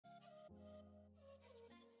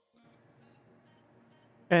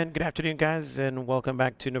And good afternoon, guys, and welcome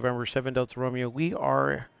back to November 7 Delta Romeo. We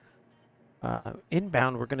are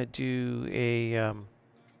inbound. We're going to do a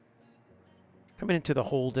coming into the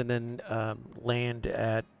hold and then land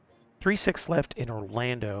at 3-6 left in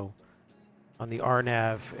Orlando on the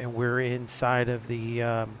RNAV, and we're inside of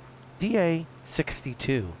the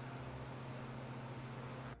DA62.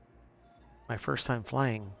 My first time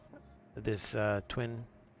flying this twin.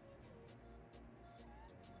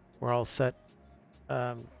 We're all set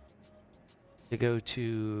to go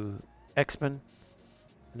to X-Men,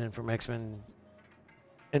 and then from X-Men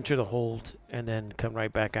enter the hold and then come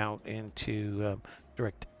right back out into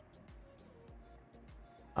direct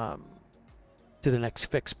to the next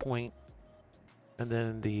fixed point, and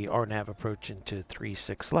then the RNAV approach into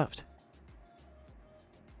 3-6 left.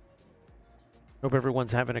 Hope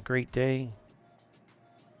everyone's having a great day,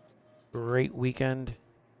 great weekend.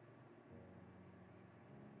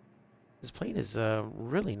 This plane is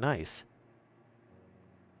really nice.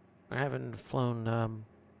 I haven't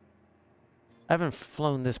flown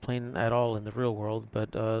this plane at all in the real world,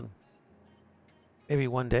 but maybe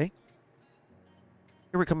one day.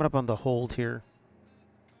 Here we're coming up on the hold here,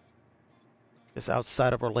 just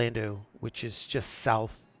outside of Orlando, which is just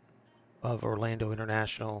south of Orlando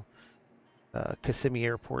International. Kissimmee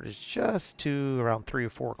Airport is just to around 3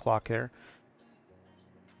 or 4 o'clock there.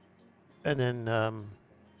 And then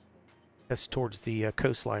that's towards the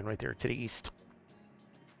coastline right there to the east.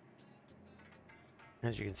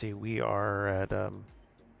 As you can see, we are at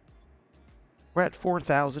we're at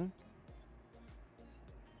 4,000.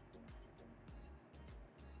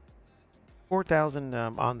 4,000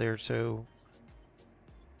 on there, so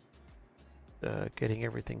getting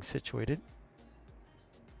everything situated.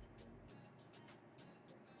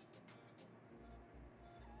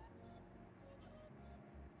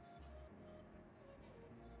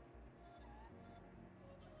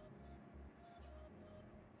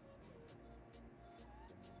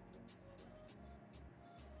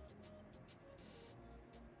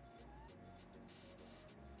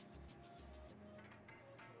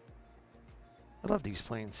 I love these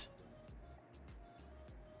planes.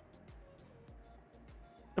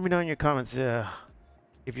 Let me know in your comments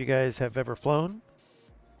if you guys have ever flown,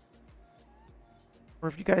 or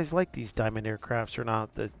if you guys like these Diamond aircrafts or not.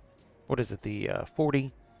 What is it? The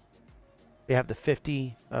 40. They have the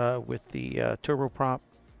 50 with the turboprop,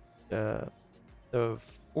 the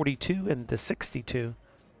 42 and the 62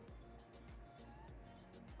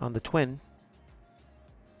 on the twin.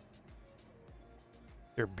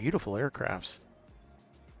 They're beautiful aircrafts.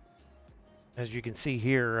 As you can see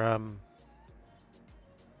here,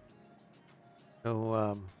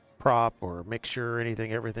 no prop or mixture or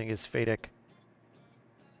anything. Everything is FADEC.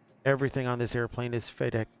 Everything on this airplane is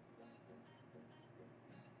FADEC.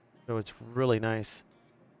 So it's really nice.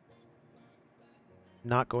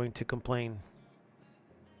 Not going to complain.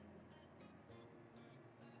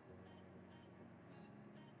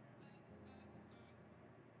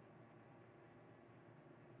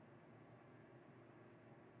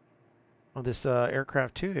 On this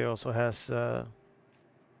aircraft too, it also has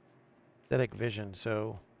aesthetic vision,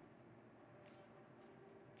 so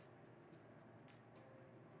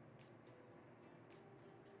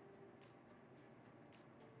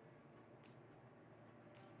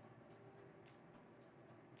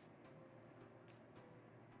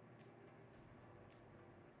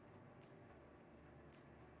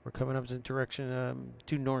we're coming up to the direction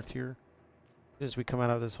due north here as we come out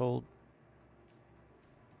of this hold.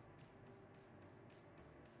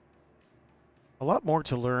 A lot more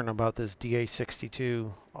to learn about this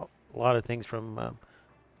DA62. A lot of things from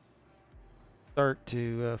start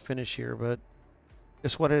to finish here, but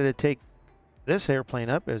just wanted to take this airplane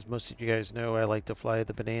up. As most of you guys know, I like to fly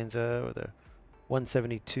the Bonanza or the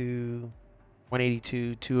 172,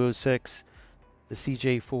 182, 206, the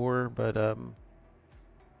CJ4, but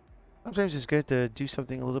sometimes it's good to do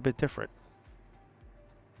something a little bit different.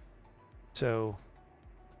 So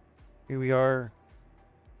here we are,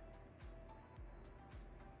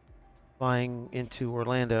 flying into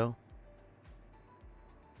Orlando.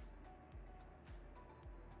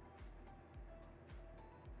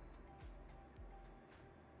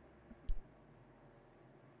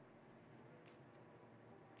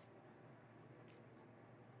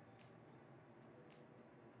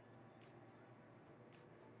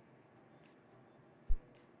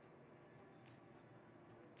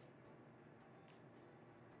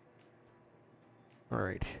 All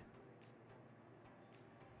right.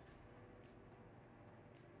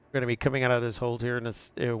 We're going to be coming out of this hold here in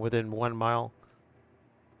this within 1 mile.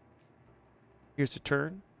 Here's a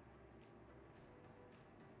turn.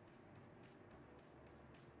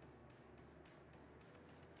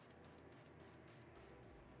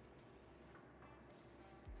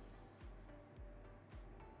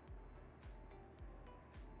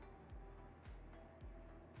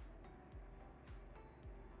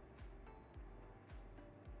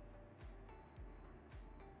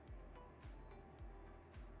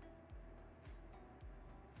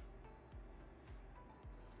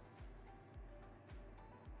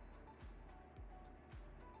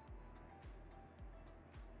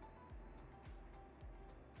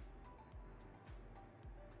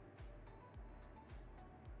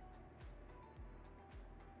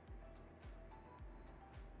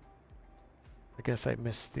 I guess I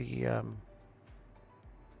missed the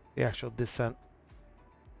actual descent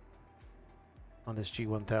on this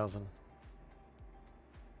G1000.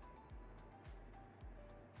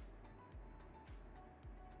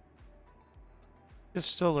 Just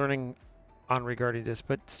still learning on regarding this,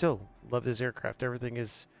 but still love this aircraft. Everything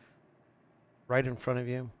is right in front of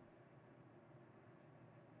you.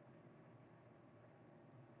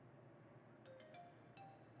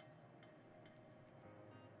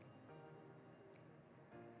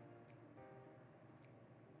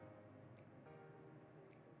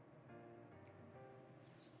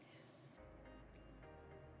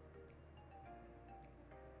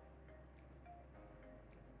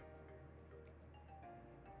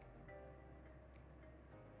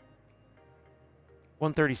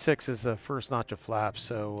 .136 is the first notch of flaps,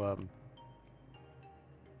 so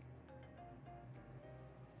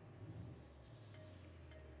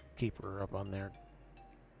keep her up on there.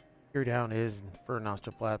 Gear down is for notch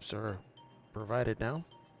of flaps are provided now.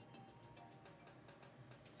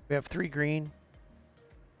 We have 3 green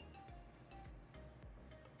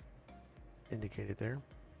indicated there.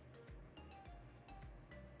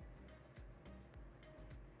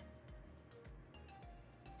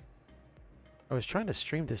 I was trying to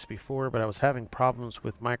stream this before, but I was having problems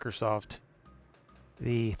with Microsoft.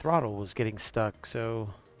 The throttle was getting stuck, so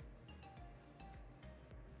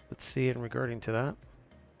let's see in regarding to that.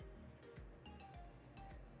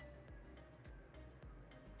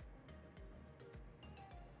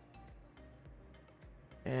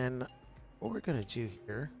 And what we're going to do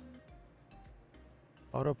here,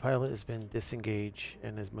 autopilot has been disengaged,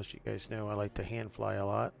 and as most of you guys know, I like to hand fly a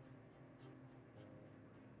lot.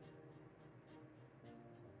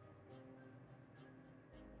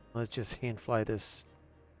 Let's just hand fly this.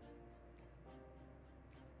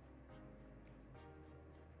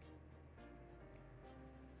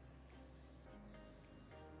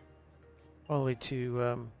 All the way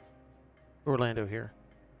to Orlando here.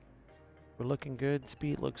 We're looking good.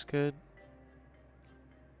 Speed looks good.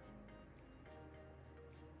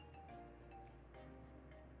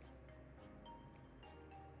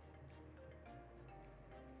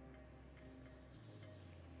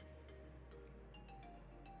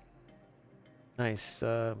 Nice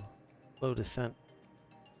low descent.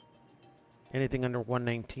 Anything under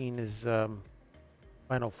 119 is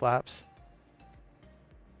final flaps.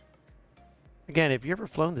 Again, if you ever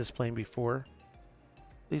flown this plane before,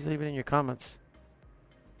 please leave it in your comments.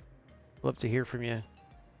 Love to hear from you.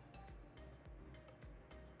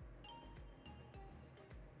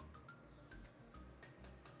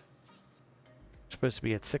 Supposed to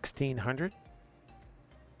be at 1600.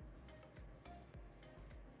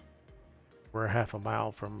 We're a half a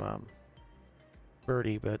mile from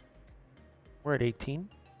Birdie, but we're at 18.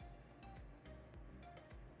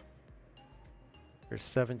 There's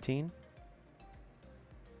 17.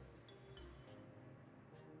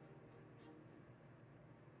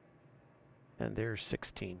 And there's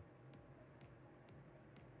 16.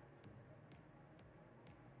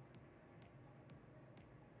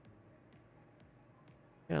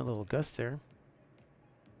 Yeah, a little gust there.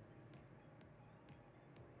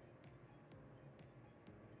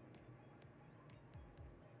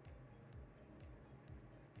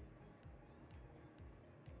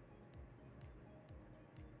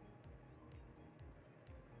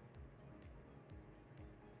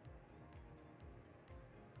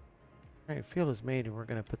 All right, field is made, and we're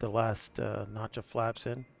going to put the last notch of flaps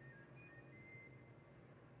in.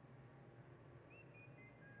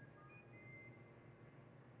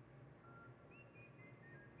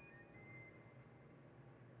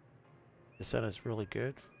 Descent is really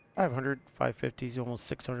good. 500, 550s, almost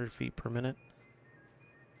 600 feet per minute.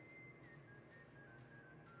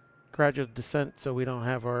 Gradual descent so we don't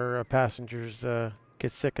have our passengers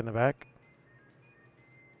get sick in the back.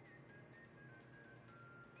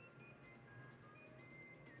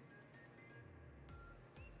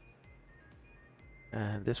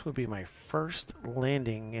 And this would be my first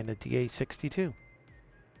landing in a DA62.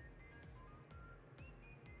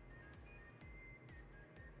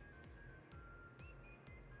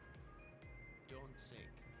 Don't sink.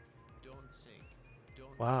 Don't sink.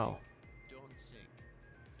 Don't Wow. sink. Don't sink.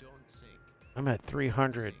 Don't sink. I'm at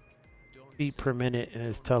 300 feet per minute and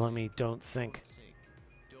it's telling me don't sink.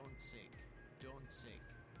 Don't sink. Don't sink.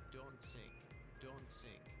 Don't sink. Don't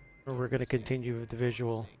sink. Or we're going to continue with the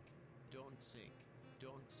visual. Don't sink.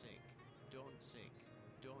 Don't sink. Don't sink.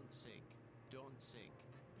 Don't sink. Don't sink.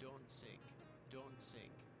 Don't sink. Don't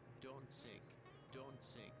sink. Don't sink. Don't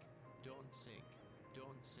sink. Don't sink.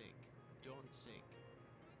 Don't sink. Don't sink.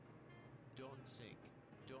 Don't sink.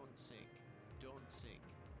 Don't sink. Don't sink.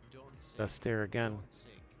 don't sink, Just there again. don't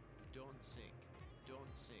sink, don't sink,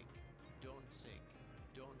 don't sink, don't sink,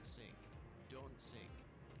 don't sink, don't sink,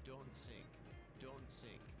 don't sink, don't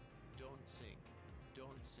sink, don't sink,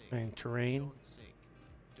 don't sink, And terrain. don't sink,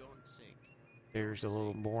 don't sink, There's a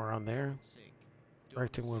little more on there. don't sink,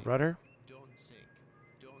 Correcting with sink, rudder. don't sink,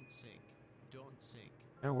 don't sink, don't sink,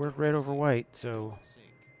 And we're don't red over sink, white, so don't sink,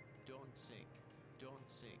 don't sink, don't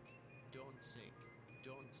sink, don't sink,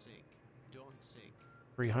 don't sink, don't sink,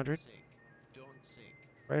 300. sink, don't sink,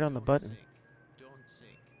 Right on the don't button. sink, don't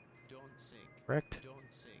sink, don't sink, Correct. don't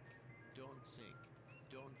sink, don't sink,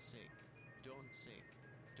 don't sink, don't sink,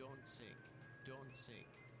 don't sink, don't sink.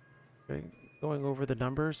 Okay, going over the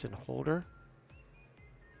numbers and holder.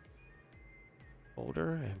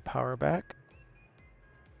 Holder and power back.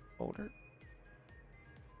 Holder.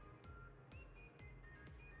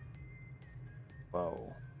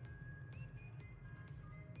 Whoa.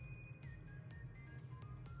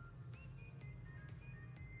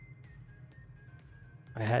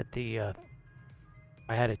 I had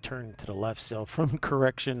it turned to the left still from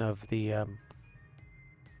correction of the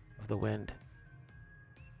wind.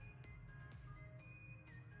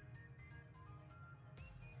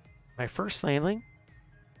 My first landing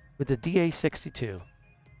with the DA62.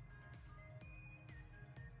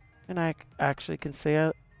 And I actually can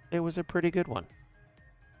say it was a pretty good one.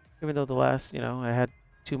 Even though the last, I had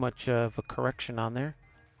too much of a correction on there.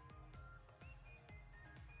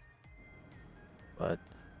 But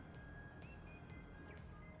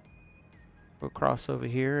we'll cross over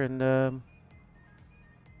here and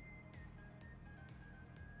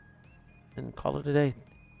call it a day.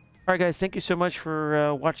 All right, guys, thank you so much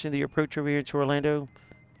for watching the approach over here to Orlando.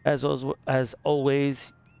 As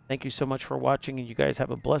always, thank you so much for watching, and you guys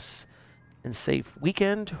have a blessed and safe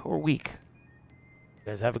weekend or week.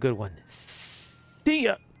 You guys have a good one. See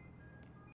ya.